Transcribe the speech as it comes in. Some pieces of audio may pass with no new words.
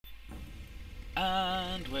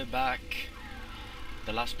we're back.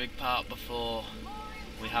 The last big part before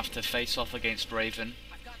we have to face off against Raven.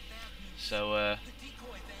 So, yeah.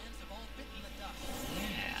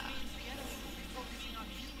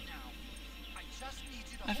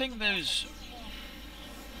 I think those...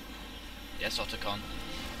 Yes, Otacon.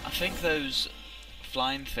 I think those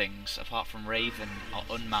flying things, apart from Raven, are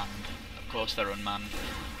unmanned. Of course they're unmanned.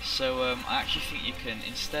 So, I actually think you can,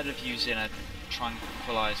 instead of using a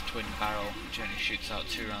tranquilized twin barrel, which only shoots out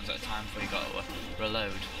 2 rounds at a time before you got to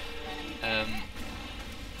reload,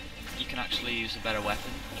 you can actually use a better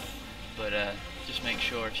weapon. But just make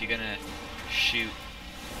sure if you're gonna shoot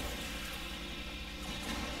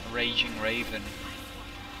a raging Raven,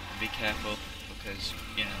 be careful, because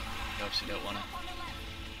you know you obviously don't want to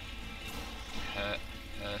hurt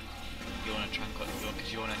her. You want to tranquilize her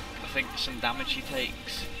because you want to. I think some damage she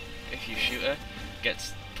takes if you shoot her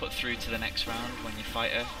gets put through to the next round when you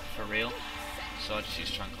fight her for real. So I just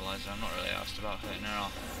use tranquilizer. I'm not really asked about hurting her.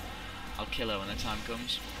 I'll kill her when the time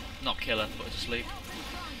comes. Not kill her, put her to sleep.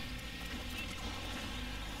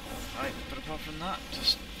 Right, but apart from that,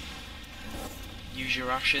 just use your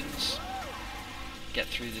rations, get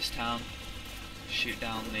through this town, shoot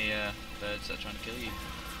down the birds that are trying to kill you.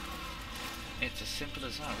 It's as simple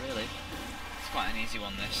as that, really. It's quite an easy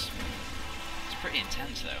one, this. It's pretty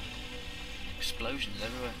intense, though. Explosions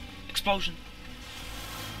everywhere. Explosion!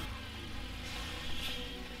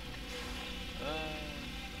 Are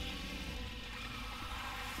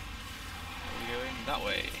we going that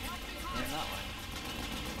way? Then that way.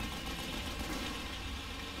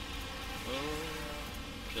 Oh,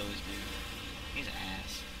 kill this dude. He's an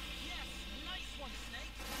ass.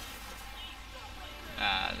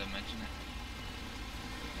 Ah, don't mention it.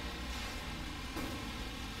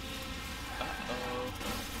 Uh-oh.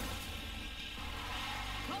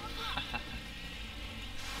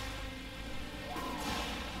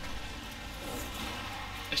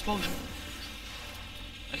 Explosion!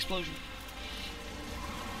 Explosion!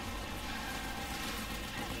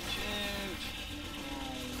 Shoot!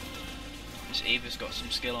 Oh. This Eva's got some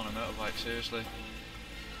skill on a motorbike, seriously.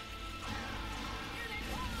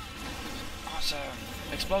 Awesome!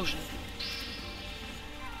 Explosion!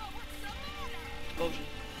 Explosion!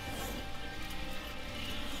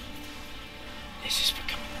 This is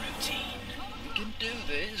becoming routine. We can do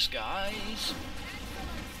this, guys!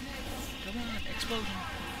 Come on, explosion!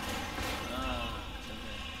 Ah,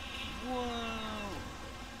 whoa!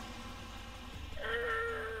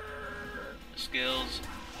 Skills.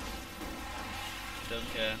 Don't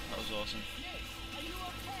care, that was awesome.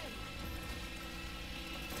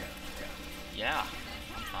 Yeah,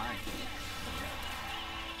 I'm fine.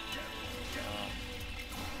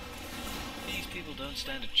 These people don't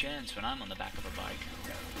stand a chance when I'm on the back of a bike.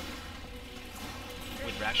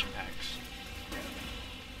 With ration packs.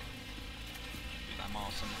 I'm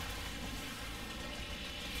awesome.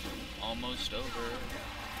 Almost over.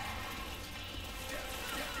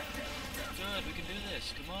 Good, we can do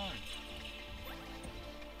this, come on.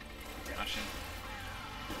 Ration.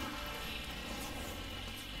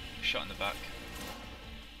 Shot in the back.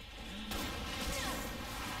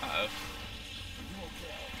 Uh-oh.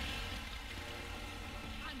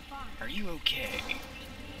 Are you okay?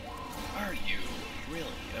 Are you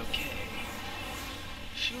really okay?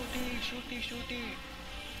 Shooty, shooty, shooty!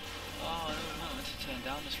 Oh, I don't know, I meant to turn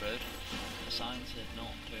down this road. The sign said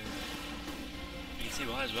not to. You can see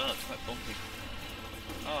why as well, it's quite bumpy.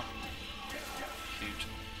 Oh. Shoot.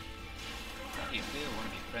 How do you feel one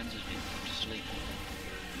of your friends has been put to sleep?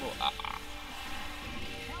 Well,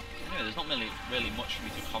 anyway, there's not really much for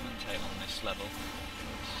me to commentate on this level.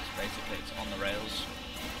 It's just basically, it's on the rails.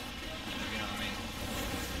 You know what I mean?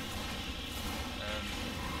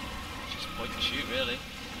 Just point and shoot, really.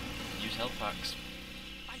 Use health packs.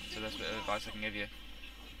 So that's a bit of advice I can give you.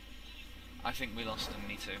 I think we lost them,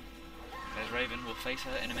 me too. There's Raven, we'll face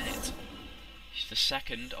her in a minute. She's the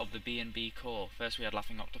second of the B&B core. First we had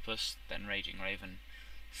Laughing Octopus, then Raging Raven.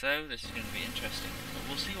 So this is going to be interesting. But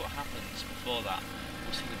we'll see what happens before that.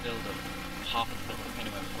 We'll see the build-up, half of the build-up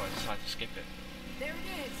anyway, before I decide to skip it. There it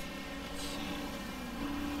is! Let's see.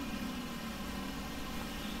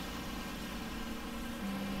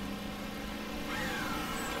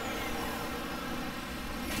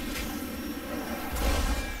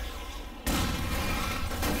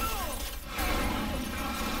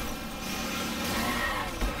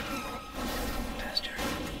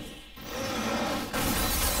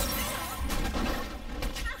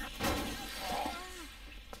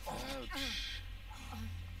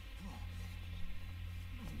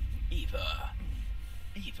 Eva.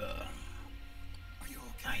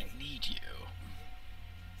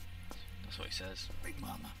 That's what he says. Big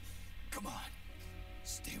Mama, come on.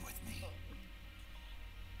 Stay with me.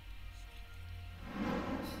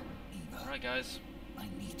 Eva. Alright, guys. I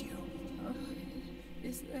need you.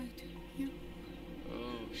 Is that you?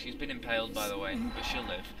 Oh, she's been impaled, by the way, but she'll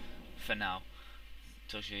live. For now.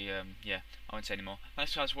 Till she, yeah, I won't say anymore.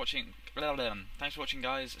 Thanks, guys, for watching. Thanks for watching,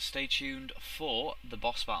 guys. Stay tuned for the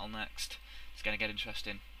boss battle next. It's going to get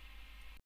interesting.